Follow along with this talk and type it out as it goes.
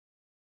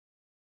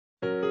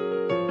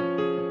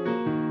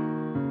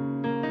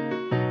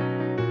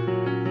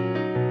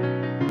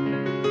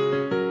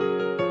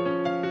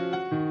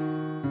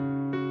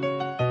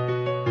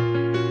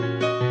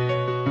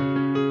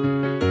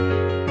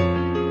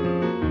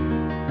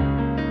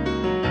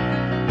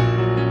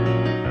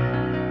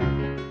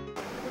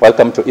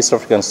Welcome to East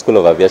African School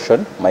of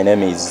Aviation. My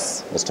name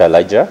is Mr.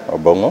 Elijah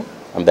Obongo.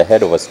 I'm the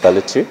head of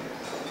hospitality.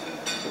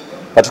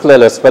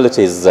 Particularly,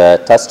 hospitality is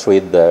tasked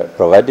with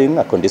providing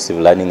a conducive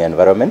learning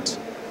environment.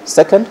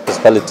 Second,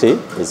 hospitality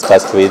is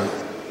tasked with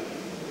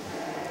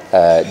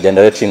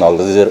generating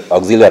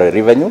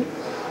auxiliary revenue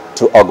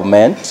to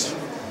augment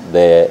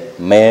the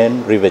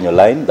main revenue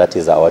line, that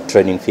is our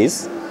training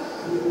fees.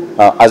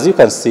 As you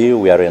can see,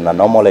 we are in a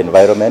normal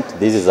environment.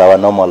 This is our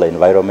normal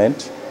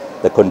environment.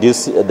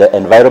 The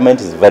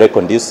environment is very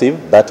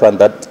conducive, that one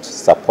that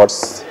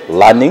supports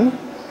learning.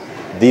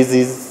 This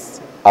is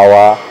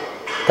our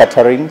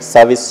catering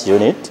service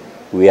unit.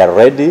 We are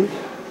ready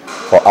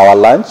for our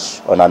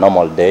lunch on a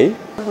normal day.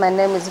 My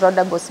name is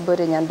Rhoda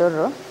Bosibori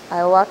Nyandoro.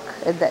 I work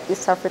at the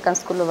East African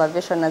School of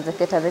Aviation as a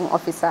catering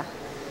officer.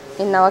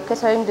 In our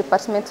catering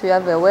department, we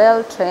have a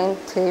well-trained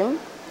team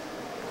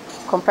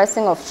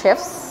comprising of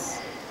chefs,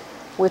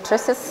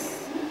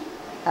 waitresses,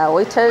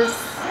 waiters,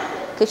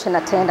 kitchen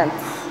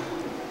attendants.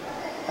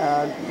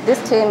 This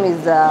team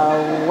is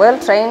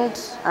well-trained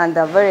and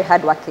very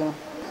hardworking.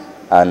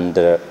 And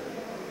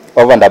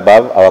over and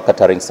above our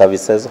catering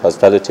services,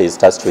 hospitality is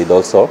tasked with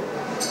also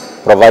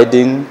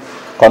providing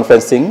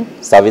conferencing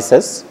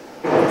services.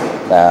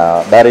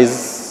 That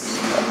is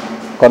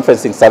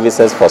conferencing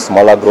services for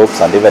smaller groups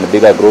and even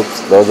bigger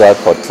groups. Those are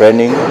for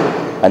training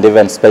and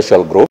even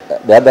special groups.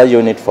 The other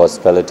unit for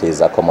hospitality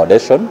is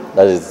accommodation.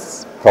 That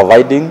is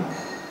providing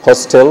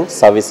hostel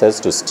services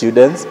to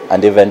students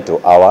and even to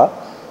our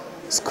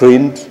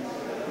screened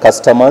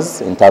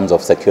customers in terms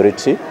of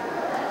security.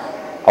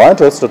 I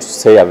want also to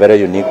say a very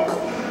unique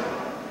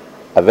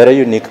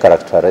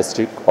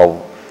characteristic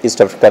of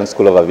East African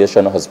School of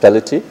Aviation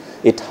hospitality.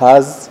 It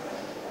has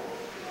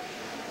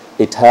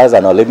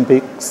an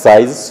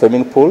Olympic-sized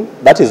swimming pool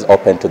that is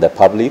open to the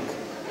public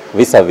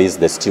vis-a-vis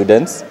the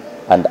students,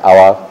 and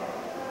our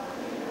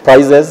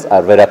prices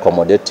are very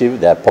accommodative.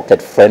 They are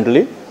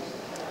pocket-friendly,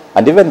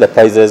 and even the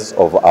prices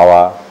of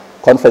our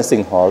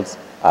conferencing halls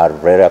are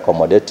very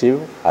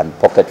accommodative and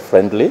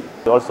pocket-friendly.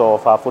 We also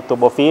offer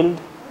football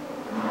field,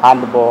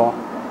 handball,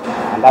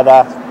 and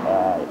other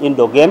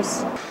indoor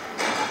games.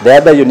 The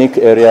other unique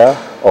area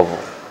of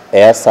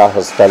EASA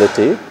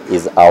hospitality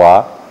is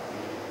our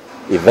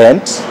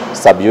event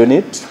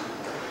subunit.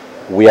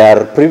 We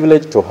are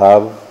privileged to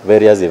have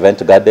various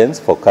event gardens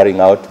for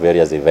carrying out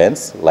various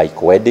events like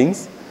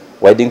weddings,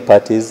 wedding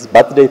parties,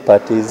 birthday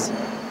parties,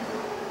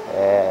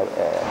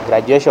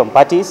 graduation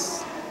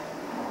parties,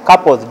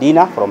 couples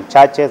dinner from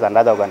churches and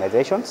other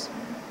organizations.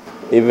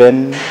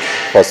 Even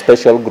for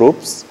special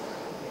groups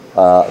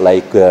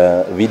like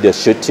video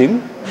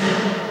shooting.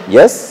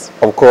 Yes,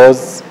 of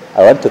course,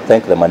 I want to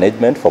thank the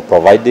management for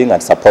providing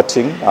and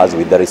supporting us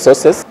with the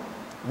resources.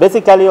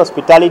 Basically,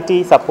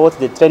 hospitality supports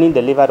the training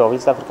delivered of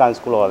East African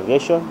School of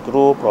Aviation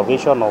through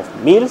provision of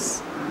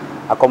meals,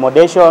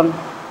 accommodation,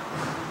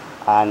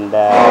 and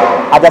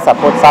other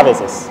support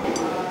services.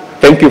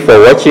 Thank you for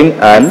watching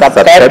and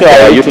subscribe to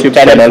our YouTube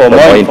channel for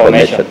more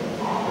information.